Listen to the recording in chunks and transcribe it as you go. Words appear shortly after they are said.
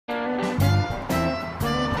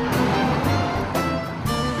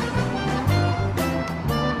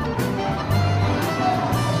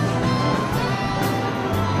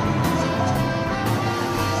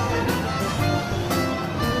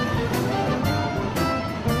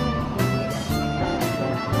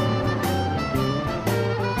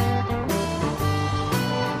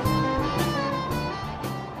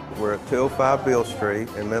205 Beale Street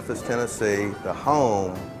in Memphis, Tennessee, the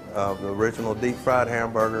home of the original deep-fried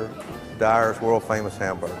hamburger, Dyer's world-famous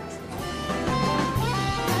hamburgers.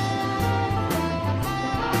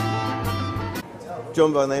 A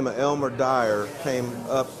gentleman by the name of Elmer Dyer came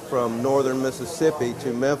up from northern Mississippi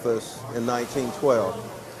to Memphis in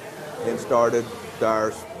 1912 and started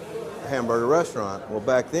Dyer's hamburger restaurant. Well,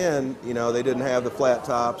 back then, you know, they didn't have the flat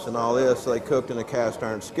tops and all this, so they cooked in a cast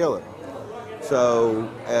iron skillet. So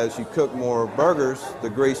as you cook more burgers,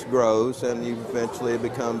 the grease grows and eventually it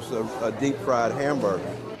becomes a deep-fried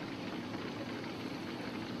hamburger.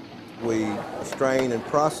 We strain and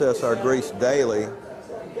process our grease daily,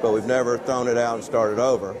 but we've never thrown it out and started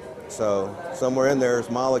over. So somewhere in there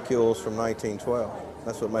is molecules from 1912.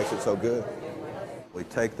 That's what makes it so good. We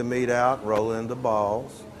take the meat out, roll it into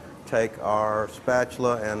balls, take our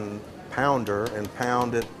spatula and pounder and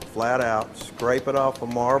pound it flat out, scrape it off a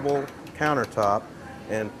marble countertop,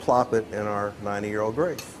 and plop it in our 90-year-old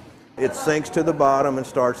grease. It sinks to the bottom and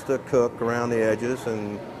starts to cook around the edges,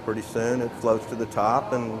 and pretty soon it floats to the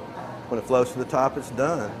top, and when it floats to the top, it's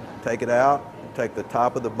done. Take it out, take the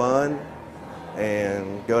top of the bun,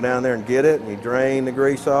 and go down there and get it, and you drain the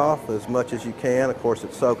grease off as much as you can. Of course,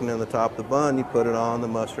 it's soaking in the top of the bun. You put it on the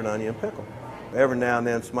mustard, onion, and pickle. Every now and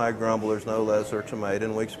then somebody grumbles there's no lettuce or tomato,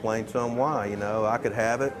 and we explain to them why. You know, I could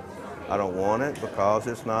have it, I don't want it because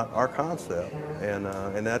it's not our concept, and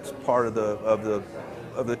that's part of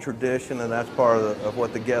the tradition, and that's part of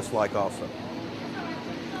what the guests like also.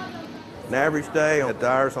 An average day at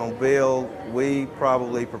Dyer's on Beale, we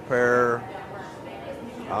probably prepare,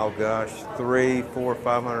 oh gosh, 300, 400,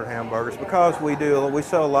 500 hamburgers because we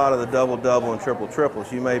sell a lot of the double and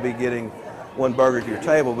triples. You may be getting one burger to your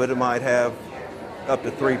table, but it might have up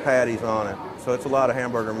to 3 patties on it. So it's a lot of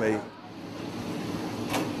hamburger meat.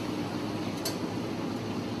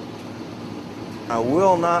 I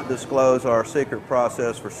will not disclose our secret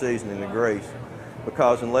process for seasoning the grease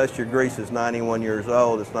because unless your grease is 91 years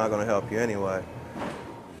old, it's not going to help you anyway.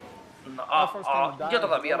 Yo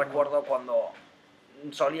todavía recuerdo cuando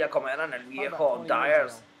solía comer en el viejo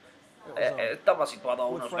Dyer's. Estaba situado a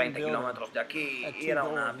unos 20 kilómetros de aquí y era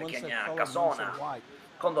una pequeña casona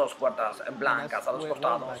con 2 puertas blancas a los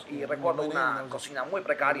costados, y recuerdo una cocina muy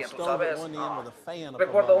precaria, tú sabes.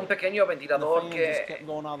 Recuerdo un pequeño ventilador que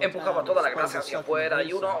empujaba toda la grasa hacia afuera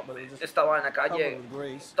y uno estaba en la calle,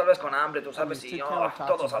 tal vez con hambre, tú sabes, y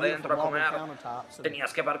todos adentro a comer.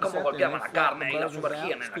 Tenías que ver cómo golpeaban la carne y la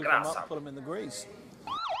sumergían en la grasa.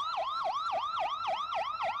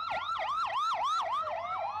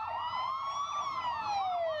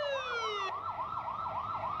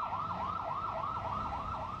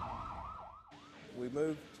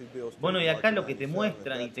 Bueno, y acá lo que te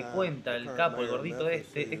muestran y te cuenta el capo, el gordito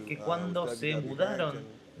este, es que cuando se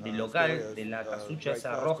mudaron del local, de la casucha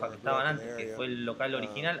esa roja que estaban antes, que fue el local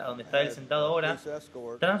original, a donde está él sentado ahora,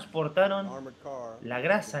 transportaron la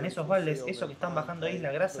grasa en esos baldes, eso que están bajando ahí,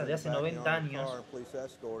 la grasa de hace 90 años,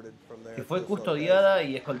 que fue custodiada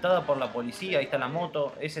y escoltada por la policía. Ahí está la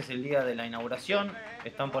moto, ese es el día de la inauguración,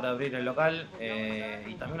 están por abrir el local,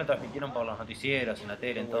 y también lo transmitieron por los noticieros, en la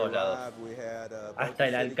tele, en todos lados. Hasta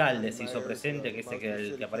el alcalde se hizo presente, que es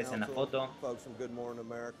el que aparece en la foto.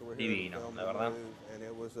 Divino, la verdad.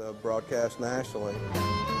 Broadcast nationally.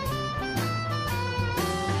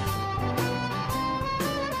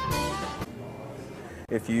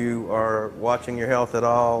 If you are watching your health at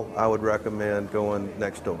all, I would recommend going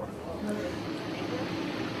next door.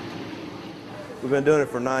 We've been doing it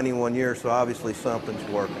for 91 years, so obviously something's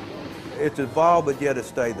working. It's evolved, but yet it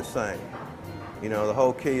stayed the same. You know, the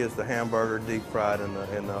whole key is the hamburger deep fried in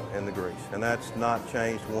the grease, and that's not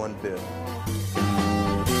changed one bit.